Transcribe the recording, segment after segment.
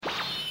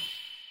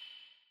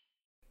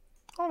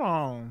hold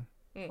on.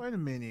 Mm. Wait a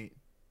minute.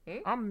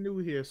 Mm? I'm new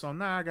here, so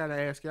now I gotta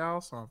ask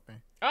y'all something.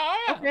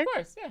 Oh yeah, of Okay.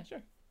 course. Yeah,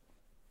 sure.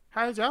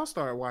 How did y'all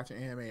start watching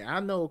anime? I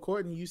know,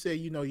 Courtney, you said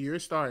you're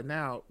starting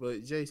out,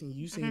 but Jason,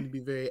 you seem Hmm. to be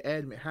very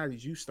adamant. How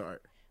did you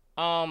start?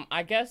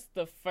 I guess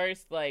the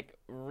first like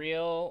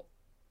real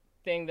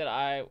thing that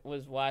I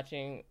was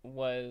watching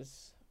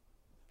was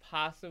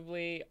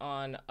possibly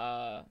on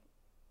uh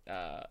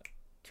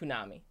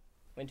Toonami.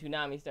 When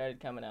Toonami started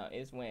coming out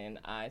is when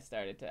I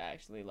started to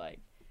actually like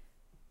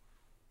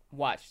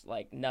watch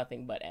like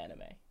nothing but anime.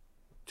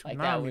 Like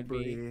that Tsunami would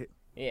be bread.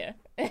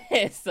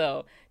 yeah.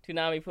 So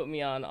Toonami put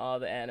me on all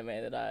the anime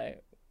that I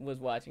was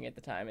watching at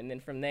the time, and then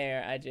from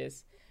there I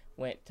just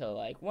went to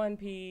like One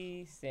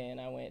Piece and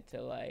I went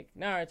to like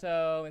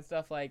Naruto and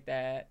stuff like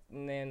that,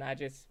 and then I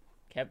just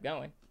kept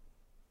going,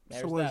 So,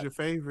 never what is stopped. your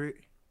favorite?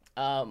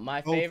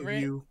 My Both of favorite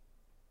you.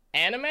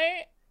 anime,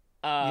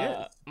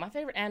 Yes. my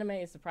favorite anime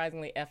is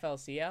surprisingly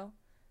FLCL.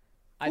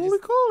 I Fooly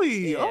just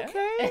cooly. yeah.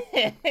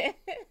 Okay.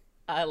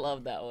 I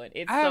love that one.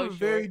 It's I have so a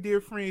very short.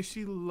 dear friend.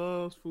 She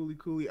loves Fooly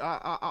Cooly.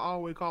 I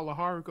always call her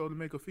Haruko to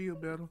make her feel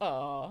better.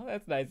 Oh,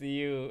 that's nice of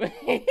you.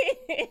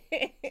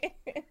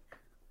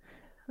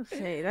 Let's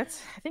see. I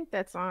think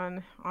that's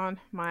on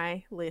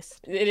my list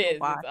It to is. It's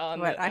watch, on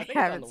but the. I I think it's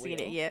on the haven't seen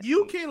it wheel. yet.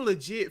 You can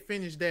legit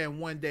finish that in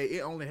one day.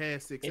 It only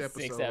has six It's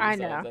six I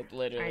episodes. episodes. know. That's I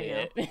literally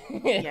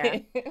know. Yeah.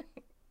 it.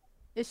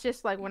 It's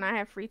just like when I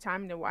have free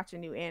time to watch a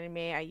new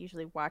anime, I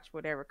usually watch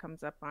whatever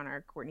comes up on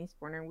our Courtney's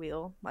Corner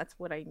wheel. That's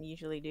what I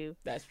usually do.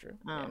 That's true.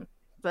 Yeah. So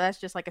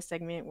that's just like a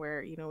segment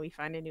where we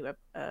find a new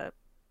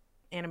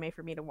anime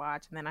for me to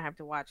watch, and then I have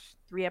to watch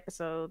 3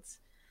 episodes.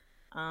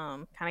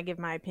 Kind of give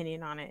my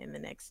opinion on it in the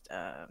next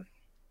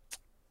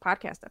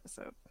podcast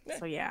episode. Yeah.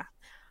 So yeah.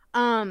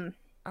 Um,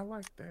 I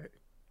like that.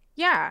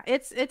 yeah,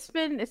 it's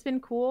been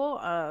cool.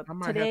 I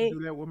might have to Today. do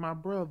that with my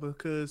brother,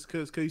 cause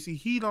you see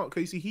he don't,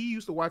 cause you see he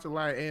used to watch a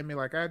lot of anime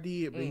like I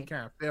did, but he Mm.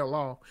 kind of fell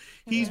off.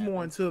 It He's Mhm. more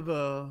happens. into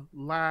the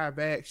live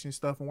action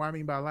stuff, and what I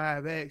mean by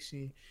live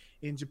action,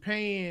 in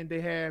Japan they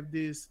have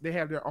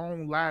their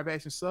own live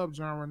action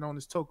subgenre known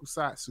as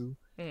tokusatsu.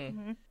 Mm.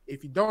 Mhm.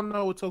 If you don't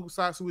know what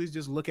tokusatsu is,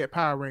 just look at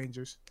Power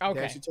Rangers. That's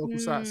Okay. your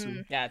tokusatsu.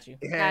 Mm, Got you.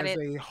 got it.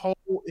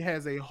 It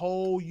has a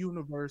whole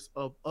universe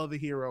of other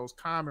heroes.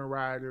 Kamen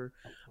Rider,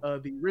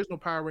 the original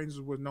Power Rangers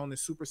was known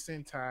as Super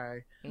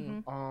Sentai.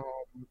 Mm. Mhm.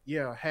 Um,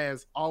 yeah,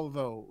 has all of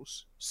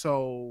those.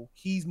 So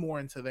he's more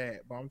into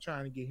that, but I'm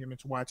trying to get him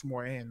into watch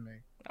more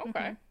anime. Okay.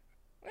 Mhm.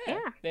 Yeah. Yeah.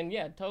 Then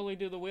yeah, totally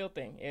do the wheel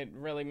thing. It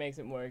really makes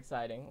it more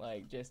exciting.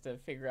 Like just to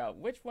figure out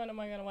which one am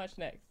I gonna watch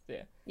next.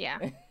 Yeah. Yeah.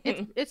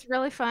 It's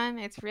really fun.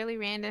 It's really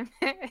random,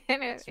 and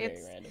It's very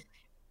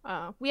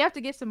random. we have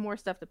to get some more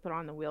stuff to put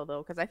on the wheel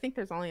though, because I think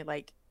there's only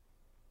like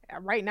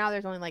right now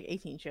there's only like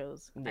 18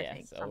 shows. I Yeah.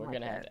 think So something we're like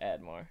gonna have that. to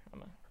add more.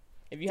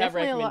 If you have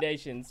Definitely a lot.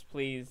 recommendations,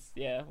 please.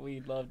 Yeah,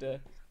 we'd love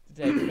to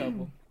take a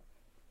couple.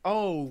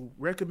 Oh,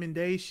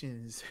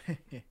 recommendations.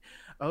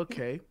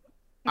 Okay.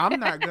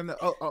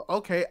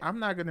 Okay. I'm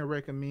not gonna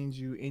recommend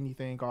you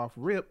anything off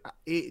rip.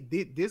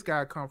 This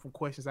guy come from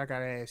questions I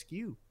gotta ask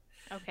you.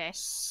 Okay.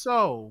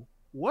 So,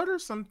 what are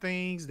some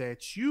things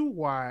that you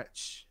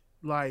watch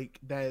like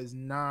that is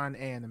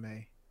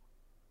non-anime?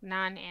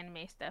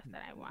 Non-anime stuff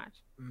that I watch.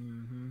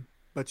 Mm-hmm.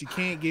 But you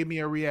can't give me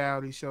a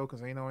reality show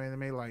because ain't no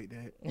anime like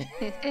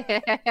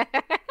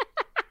that.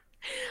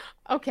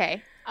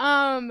 Okay.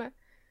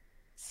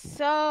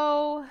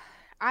 So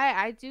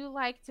I do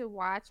like to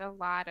watch a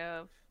lot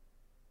of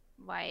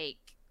like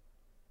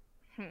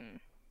hmm.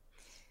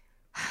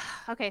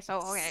 Okay.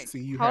 See,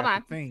 you Hold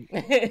have to on.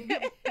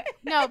 think.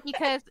 No,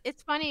 because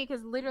it's funny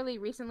because literally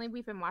recently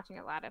we've been watching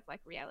a lot of like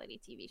reality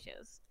TV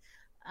shows.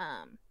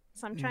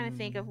 So I'm trying to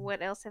think of Mm.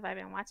 what else have I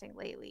been watching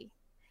lately.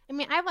 I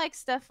mean, I like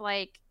stuff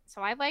like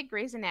so I like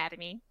Grey's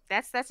Anatomy.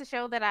 That's a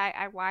show that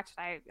I watched.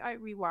 I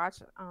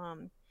rewatch.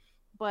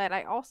 But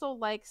I also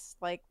like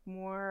like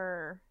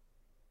more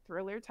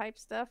thriller type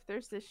stuff.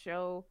 There's this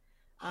show.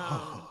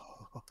 Um,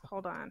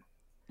 hold on.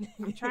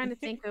 I'm trying to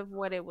think of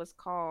what it was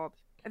called.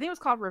 I think it was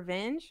called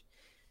Revenge.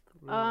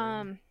 Thriller.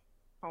 Um,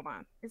 hold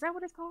on. Is that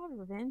what it's called?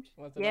 Revenge?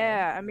 What's it on?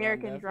 Yeah, Is it on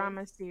American Netflix?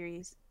 drama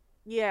series.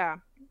 Yeah.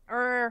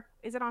 Or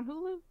is it on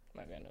Hulu?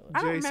 Might be on Hulu.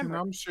 I don't Jason, remember.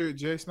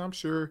 I'm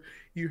sure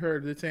you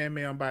heard the anime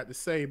I'm about to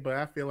say, but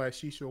I feel like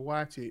she should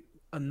watch it.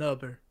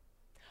 Another.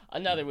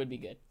 Another would be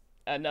good.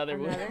 Another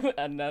would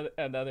Another.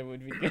 another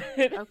would be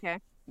good. Okay.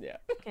 Yeah.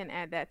 Can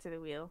add that to the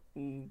wheel.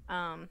 Mm.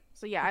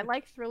 So yeah, I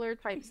like thriller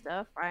type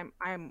stuff. I'm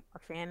a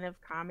fan of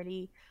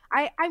comedy.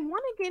 I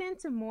want to get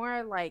into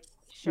more like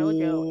shojo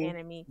School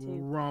anime too.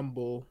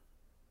 Rumble.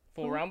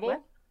 Full Who? What?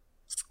 Rumble.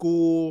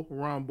 School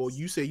Rumble.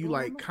 You say you School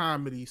like Rumble?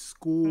 comedy. Hmm.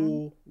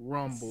 School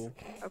Rumble.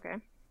 Okay.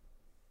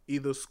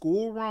 Either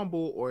School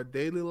Rumble or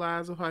Daily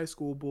Lives of High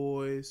School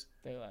Boys.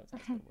 They love high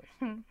school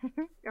boys.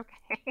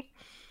 Okay.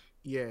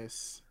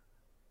 Yes.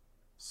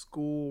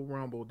 School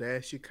Rumble.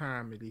 That's your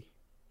comedy.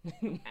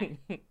 Okay.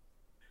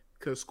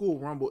 Because School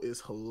Rumble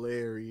is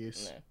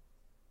hilarious.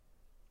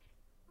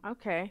 Nah.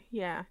 Okay.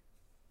 Yeah.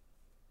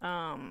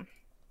 Um.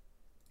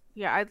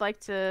 Yeah, I'd like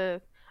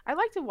to. I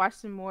like to watch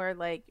some more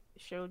like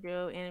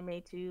shoujo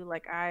anime too.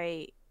 Like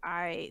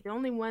the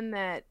only one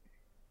that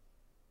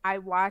I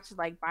watched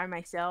like by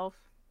myself,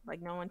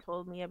 like no one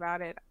told me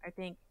about it. I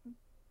think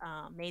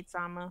Maid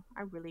Sama.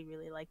 I really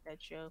really like that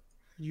show.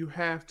 You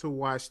have to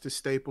watch the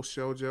staple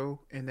shojo,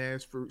 and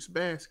that's Fruits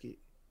Basket.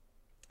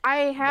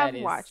 I That have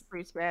is, watched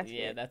Fruits yeah,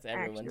 Basket that's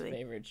everyone's actually.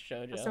 favorite But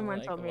shojo someone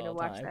like told of me to all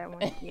watch time. that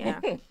one. Yeah.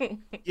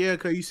 Yeah,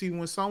 because you see,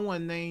 when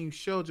someone names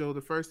shojo,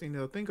 the first thing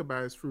they'll think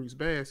about is Fruits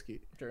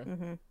Basket, True.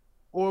 Mhm.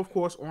 or of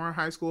course, Orange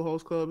High School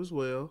Host Club as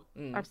well.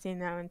 Mm. I've seen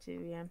that one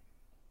too. Yeah.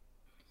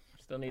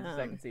 Still need the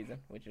second Um, season,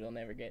 which you'll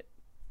never get.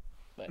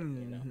 But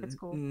it's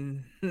cool.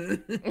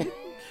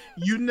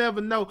 You never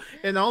know,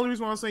 and the only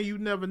reason why I'm saying you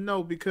never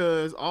know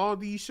because all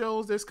these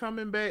shows that's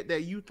coming back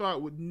that you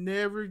thought would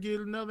never get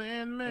another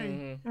anime.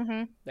 Mhm.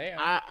 Mhm. They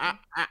are.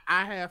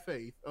 I have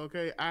faith.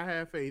 Okay, I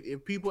have faith.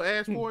 If people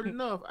ask for it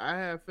enough, I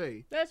have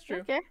faith. That's true.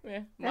 Okay.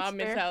 Yeah, my That's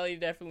fair. mentality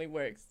definitely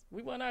works.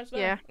 We want our stuff.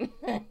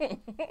 Yeah.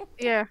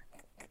 Yeah.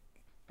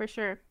 For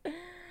sure.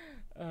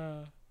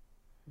 uh,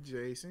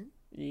 Jason,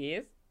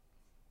 yes.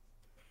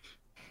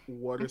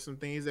 what are some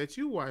things that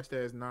you watch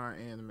that's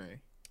non-anime?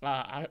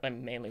 I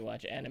mainly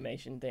watch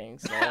animation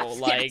things, so Yes,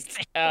 like,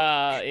 same.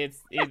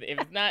 if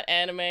it's not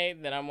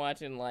anime, then I'm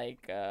watching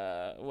like,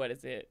 what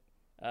is it?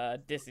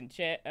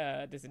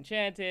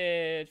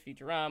 Disenchanted,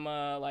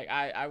 Futurama. Like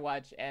I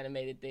watch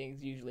animated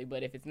things usually,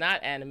 but if it's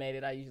not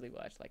animated, I usually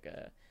watch like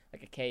a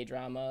K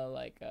drama,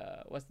 like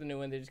what's the new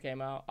one that just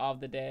came out? All of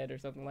the Dead or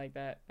something like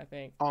that. I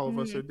think All of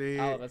Us Are Mhm.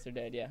 All Dead. of Us Are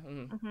Dead. Yeah,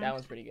 Mhm. that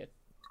one's pretty good.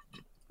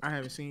 I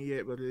haven't seen it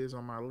yet, but it is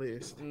on my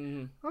list.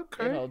 It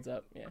Okay. holds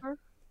up. Yeah.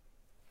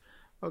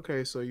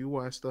 Okay, so you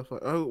watch stuff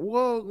like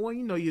well,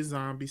 you know your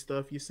zombie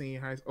stuff. You seen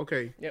high.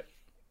 Okay, Yep.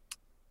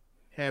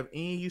 have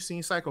any of you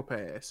seen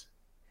Psychopaths?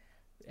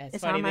 It's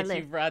It's funny on my that you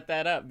list. brought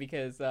that up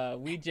because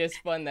we just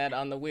spun that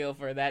on the wheel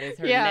for that is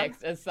her Yeah.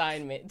 next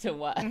assignment to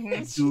watch.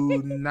 Mhm.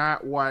 Do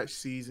not watch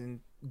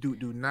season. Do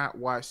not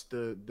watch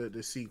the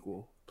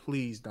sequel.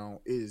 Please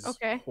don't. It is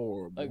Okay.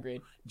 horrible.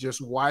 Agreed.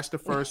 Just watch the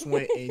first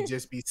one and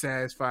just be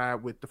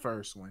satisfied with the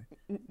first one.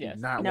 Do Yes.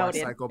 not watch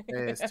Noted.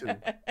 Psychopaths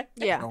 2.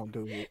 Yeah. Don't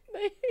do it.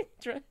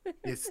 They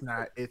It's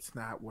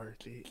not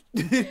worth it.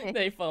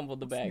 they fumbled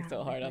the It's bag not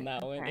so hard worth on it.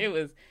 that one. Okay.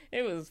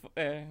 It was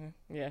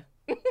yeah.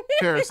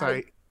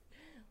 Parasite.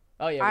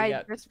 Oh yeah, we I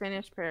got just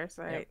finished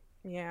Parasite.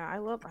 Yeah, I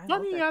love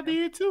Funny, that I show.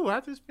 did too. I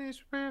just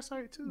finished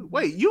Parasite too. Mhm.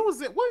 Wait, you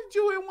was it? Wasn't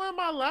you in one of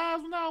my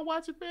lives when I was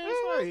watching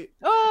Parasite?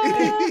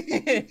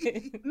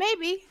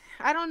 Maybe.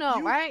 I don't know.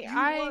 you was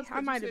I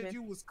 'cause might you have said been.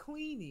 you was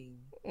cleaning.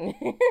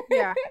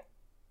 Yeah.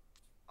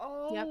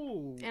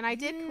 Oh, And I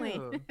did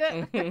clean.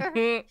 yeah.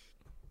 I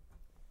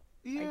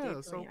Yeah,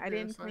 did so clean. I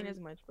didn't clean Parasite. as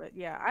much, but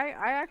yeah,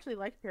 I actually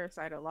liked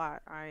Parasite a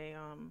lot. I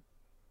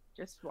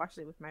just watched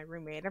it with my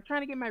roommate. I'm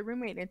trying to get my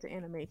roommate into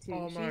anime too.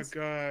 Oh my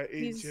god, it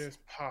she's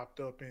just popped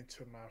up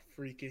into my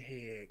freaking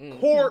head. Mm.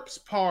 Corpse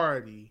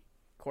Party.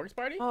 Corpse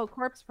Party? oh Corpse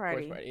Corpse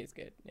Party. Party is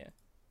good. Yeah.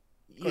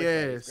 Corpse Party is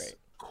Yes, great.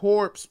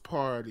 Corpse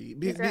Party.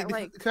 Is that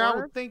like 'Cause I would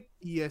horror? think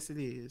yes, it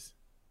is.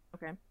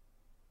 Okay.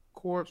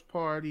 Corpse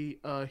Party,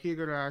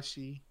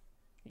 Higurashi,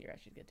 You're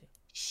actually good too.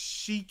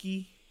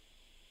 Shiki.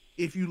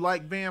 If you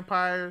like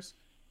vampires,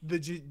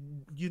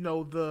 you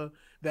know the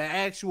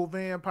actual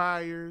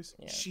vampires,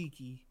 Yeah.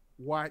 Shiki.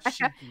 Watch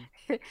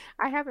Shiki.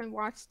 I haven't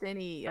watched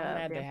any I'm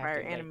mad they have vampire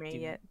to, like, anime do-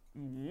 yet.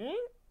 Mhm.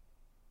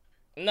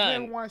 You None.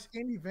 haven't watched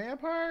any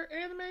vampire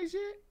animes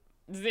yet?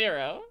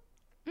 0.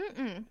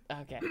 Mm-mm.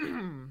 Okay.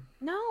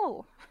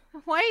 No.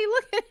 Why are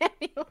you looking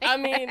at me like I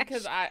mean, that?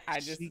 because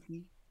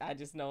Shiki. I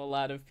just know a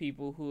lot of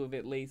people who have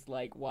at least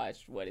like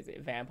watched what is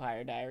it,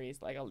 Vampire Diaries.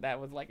 Like that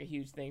was like a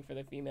huge thing for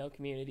the female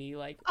community.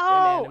 Like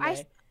Oh, in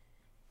anime.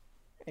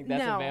 I think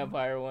that's no. a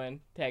vampire one,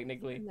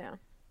 technically. No.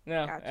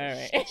 No, Gotcha. all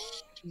right.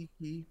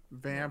 Shiki.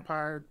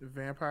 Vampire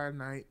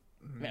Night.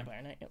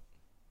 Vampire Night. Yep.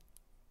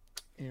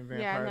 And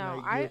Yeah, Vampire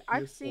no. Night.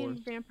 I've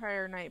seen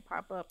Vampire Night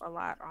pop up a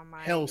lot on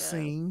my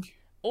Hellsing.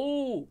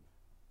 Oh,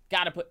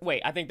 gotta put.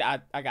 Wait, I think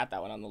that I got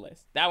that one on the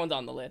list. That one's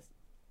on the list.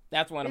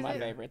 That's one of Is my it?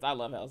 favorites. I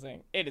love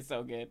Hellsing. It is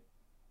so good.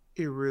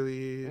 It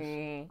really is.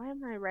 Mm. Why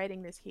am I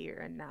writing this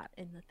here and not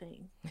in the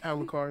thing?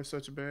 Alucard is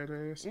such a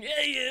badass.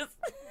 Yeah, he is.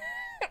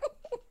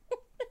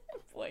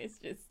 Boy, it's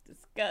just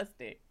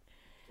disgusting.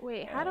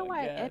 Wait, how Oh do my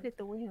I God. edit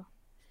the wheel?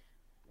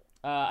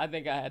 I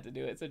think I had to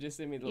do it. So just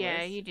send me the list.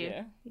 Yeah, you do.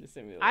 Yeah, just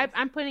send me the list.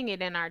 I'm putting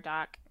it in our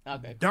doc.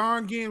 Okay.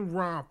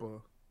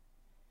 Danganronpa.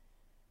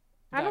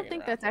 I don't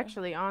think that's Danganronpa.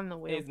 actually on the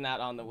wheel. It's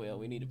not on the wheel.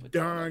 We need to put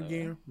that on the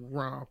wheel.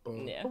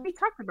 Danganronpa. Yeah. Well, we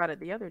talked about it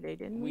the other day,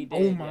 didn't we? We Oh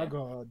did, my yeah.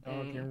 god,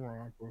 Mm.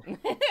 Danganronpa.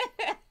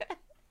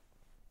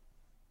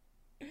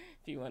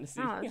 If you want to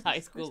see Oh, this high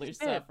is schoolers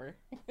good. suffer.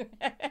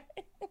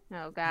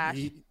 Oh gosh.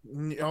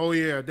 Oh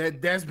yeah,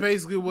 that's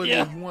basically what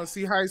Yeah. it is. You want to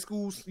see high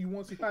school? You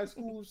want to see high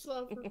school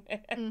suffer?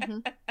 hmm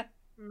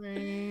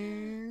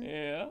Man,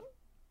 Yeah.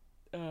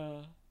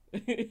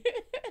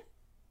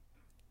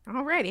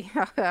 Alrighty,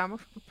 I'm gonna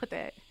put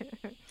that.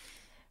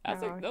 I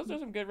think No. those are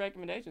some good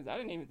recommendations. I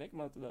didn't even think of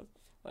most of those.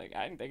 Like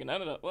I didn't think of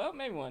none of those. Well,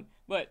 maybe one,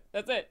 but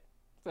that's it.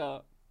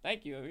 So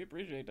thank you. We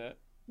appreciate that.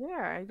 Yeah,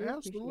 I do appreciate it.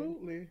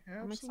 Absolutely,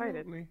 I'm excited.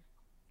 absolutely.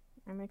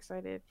 I'm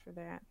excited for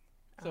that.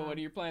 So, what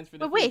are your plans for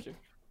the But wait. future?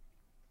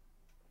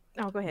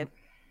 Oh, go ahead.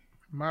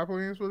 My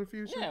plans for the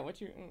future. Yeah, what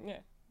you? Yeah,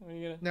 what are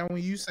you gonna? Now,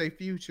 when you say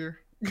future,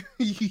 I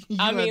you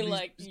have to mean, be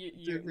like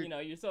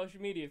specific. your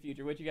social media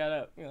future. What you got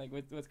up? You know, like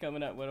what's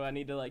coming up? What do I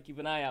need to like keep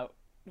an eye out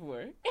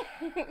for?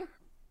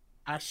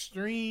 I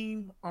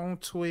stream on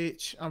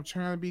Twitch. I'm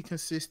trying to be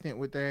consistent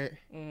with that.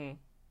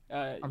 Mm-hmm.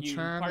 I'm You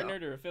trying to.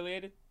 partnered or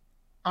affiliated?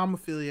 I'm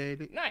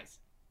affiliated. Nice.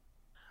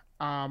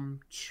 I'm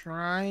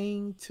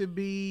trying to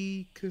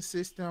be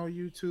consistent on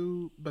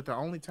YouTube, but the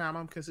only time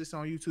I'm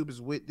consistent on YouTube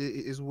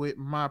is with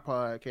my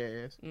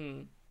podcast.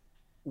 Mm.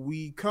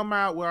 We come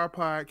out with our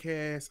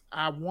podcast.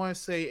 I want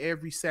to say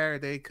every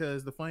Saturday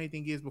because the funny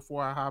thing is,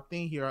 before I hopped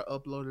in here, I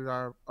uploaded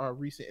our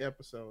recent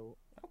episode.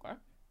 Okay.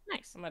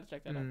 Nice. I'm about to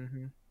check that out.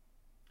 Mm-hmm.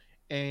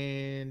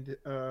 And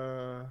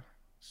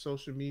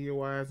social media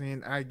wise,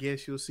 and I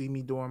guess you'll see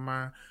me doing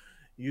my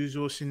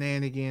usual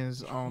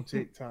shenanigans on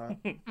TikTok.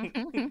 All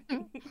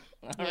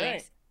right.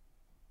 Yes.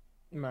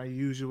 My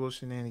usual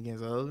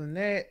shenanigans. Other than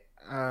that,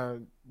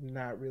 I'm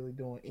not really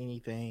doing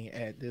anything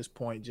at this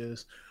point.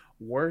 Just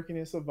working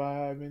and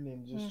surviving,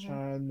 and just Hmm.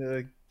 trying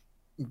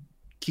to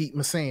keep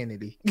my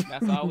sanity.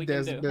 That's all we can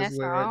That's the do. best That's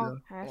way right all.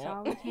 now. That's Yep.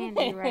 all we can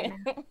do right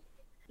now.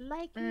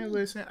 Like Man, me.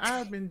 listen,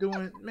 I've been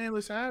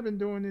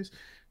doing this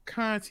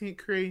content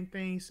creating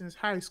thing since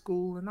high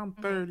school, and I'm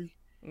Hmm. 30.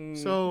 Mm.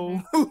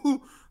 So,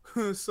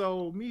 Hmm.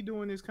 so me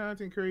doing this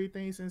content creating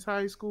thing since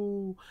high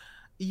school,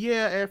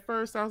 yeah, at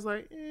first I was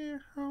like, I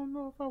don't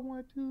know if I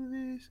want to do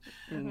this.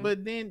 Mm.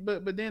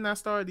 But then I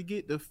started to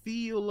get the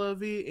feel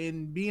of it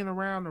and being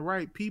around the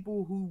right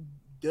people who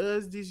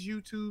does this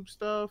YouTube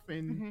stuff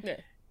and Hmm. Yeah.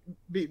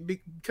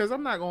 because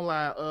I'm not gonna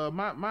lie,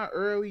 my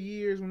early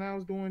years when I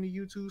was doing the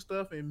YouTube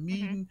stuff and Hmm.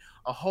 meeting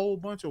a whole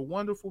bunch of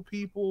wonderful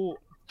people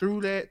through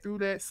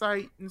that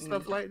site and Mm.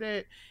 stuff like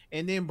that,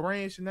 and then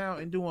branching out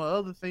and doing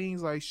other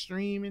things like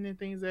streaming and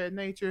things of that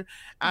nature,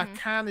 I Hmm.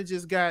 kind of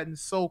just gotten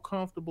so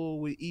comfortable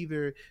with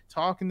either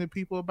talking to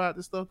people about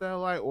the stuff that I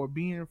like or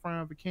being in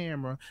front of a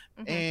camera,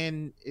 Hmm.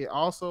 and it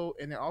also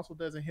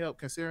doesn't help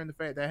considering the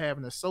fact that I have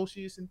an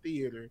associates in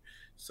theater,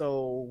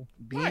 so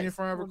being in Nice.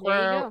 front of a Well,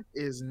 there you crowd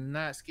go. is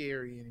not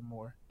scary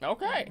anymore.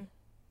 Okay. Hmm.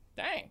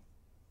 Dang.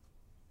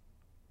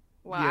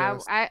 Well,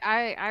 Yes.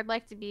 I'd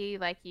like to be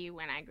like you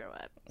when I grow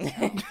up. So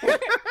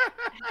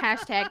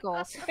hashtag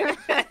goals.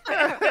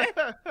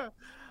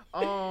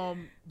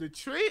 The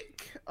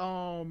trick,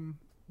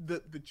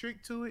 the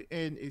trick to it,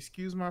 and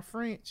excuse my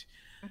French,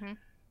 Hmm.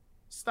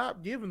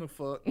 stop giving a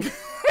fuck.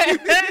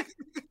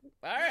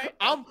 All right.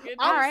 I'm Good.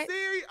 All I'm right.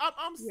 serious.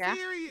 I'm Yeah.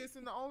 serious,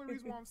 and the only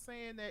reason why I'm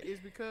saying that is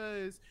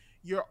because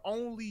you're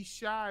only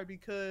shy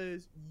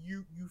because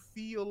you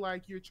feel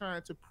like you're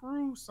trying to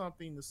prove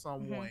something to Hmm.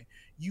 someone.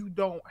 You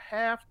don't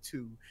have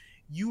to.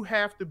 You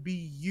have to be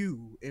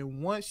you,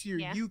 and once you're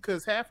Yeah. you,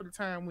 because half of the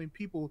time when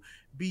people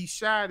be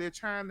shy, they're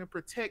trying to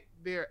protect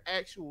their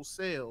actual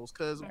selves.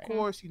 Because of Right. Hmm.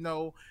 course,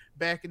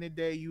 back in the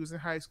day, you was in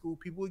high school,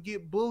 people would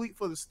get bullied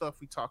for the stuff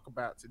we talk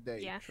about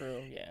today, Yeah.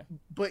 True. Yeah.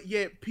 but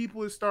yet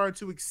people are starting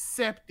to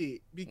accept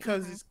it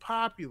because Hmm. it's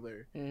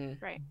popular.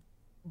 Mm. Right.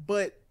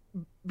 But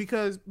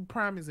because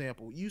prime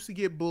example, used to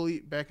get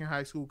bullied back in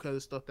high school because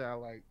of stuff that I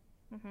like.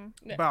 Hmm.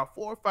 Yeah. About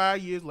 4 or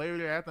 5 years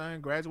later, after I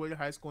graduated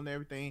high school and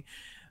everything,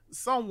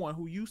 someone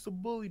who used to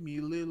bully me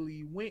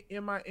literally went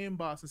in my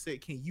inbox and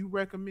said, "Can you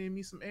recommend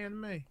me some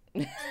anime?"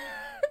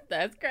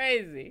 That's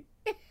crazy.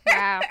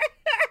 Wow.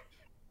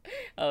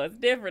 Oh, it's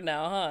different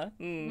now, huh?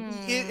 Mm.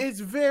 Mm. It's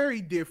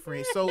very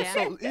different. So Yeah.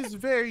 so it's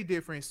very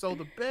different. So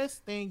the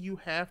best thing you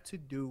have to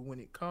do when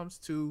it comes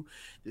to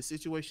the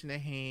situation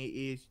at hand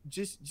is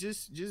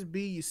just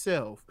be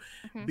yourself.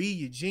 Hmm. Be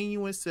your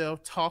genuine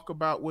self. Talk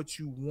about what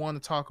you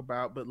want to talk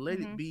about, but let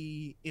it Hmm.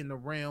 be in the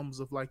realms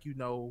of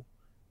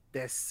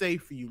that's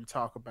safe for you to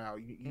talk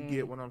about. You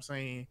get Mm. what I'm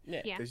saying?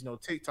 Yeah. Yeah. Because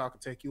TikTok will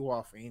take you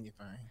off for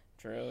anything.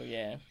 True.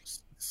 Yeah.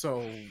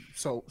 So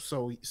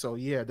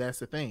yeah, that's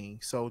the thing.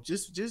 So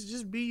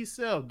just be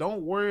yourself.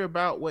 Don't worry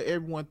about what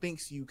everyone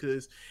thinks you,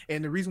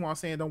 and the reason why I'm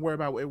saying don't worry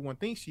about what everyone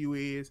thinks you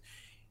is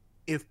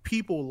if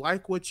people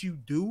like what you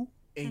do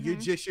and you're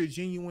Hmm. just your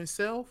genuine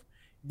self,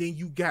 then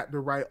you got the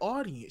right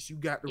audience, you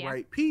got the Yeah.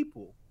 right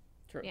people.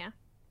 True. Yeah.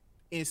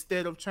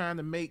 Instead of trying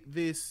to make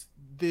this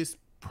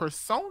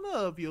persona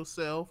of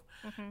yourself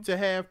Hmm. to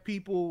have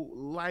people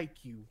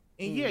like you.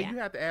 And yeah, Mm. Yeah. you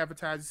have to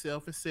advertise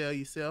yourself and sell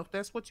yourself.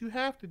 That's what you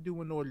have to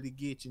do in order to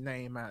get your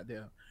name out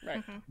there.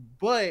 Right. Hmm.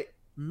 But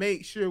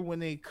make sure when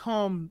they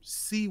come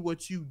see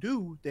what you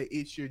do that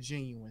it's your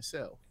genuine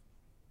self.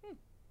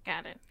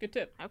 Got it. Good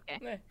tip.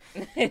 Okay.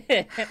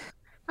 Yeah.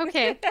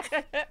 Okay.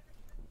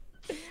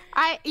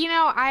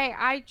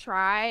 I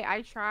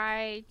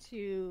try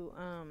to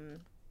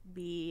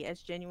be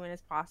as genuine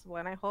as possible,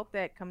 and I hope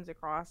that comes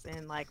across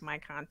in like my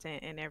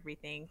content and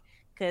everything,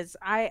 because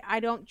I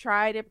don't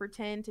try to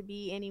pretend to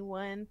be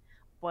anyone,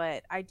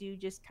 but I do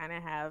just kind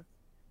of have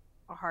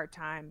a hard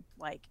time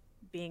like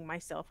being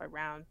myself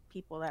around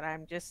people that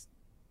I'm just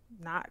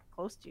not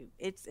close to.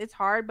 It's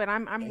hard, but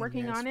I'm And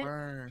working that's on it.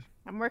 fine.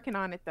 I'm working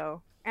on it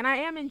though. And I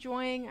am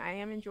enjoying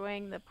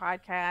the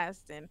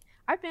podcast, and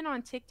I've been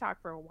on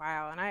TikTok for a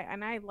while, and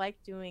I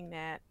like doing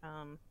that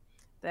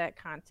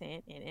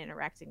content and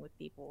interacting with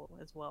people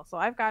as well. So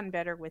I've gotten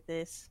better with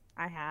this.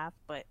 I have,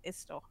 but it's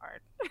still hard.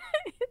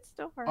 It's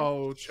still hard.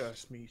 Oh,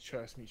 trust me,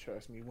 trust me,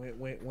 trust me.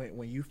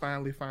 When you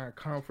finally find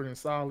comfort and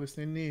solace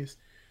in this,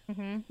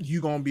 Hmm.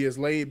 you gonna be as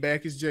laid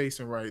back as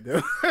Jason right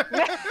there.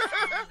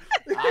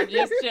 I'm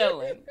just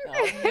chilling.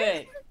 I'm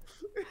good.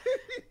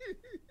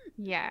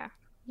 Yeah.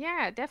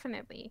 Yeah,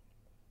 definitely.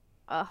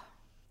 Oh,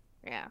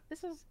 yeah.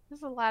 This is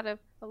a lot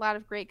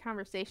of great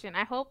conversation.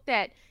 I hope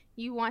that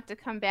you want to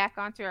come back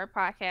onto our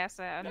podcast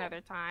Yeah,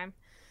 another time.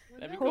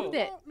 that'd be Whenever Hope you cool.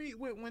 that want me,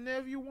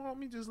 whenever you want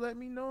me, just let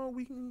me know.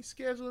 We can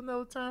schedule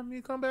another time for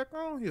you to come back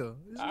on here.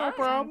 It's All no right. sounds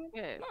problem.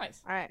 good.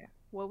 Nice. All right.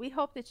 Well, we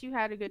hope that you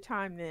had a good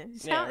time then.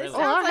 Yeah, It really. Oh,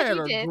 sounds I like had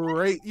you a did.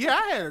 great, yeah,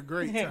 I had a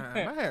great time.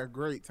 I had a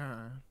great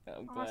time.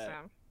 I'm glad.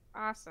 Awesome.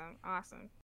 Awesome. Awesome.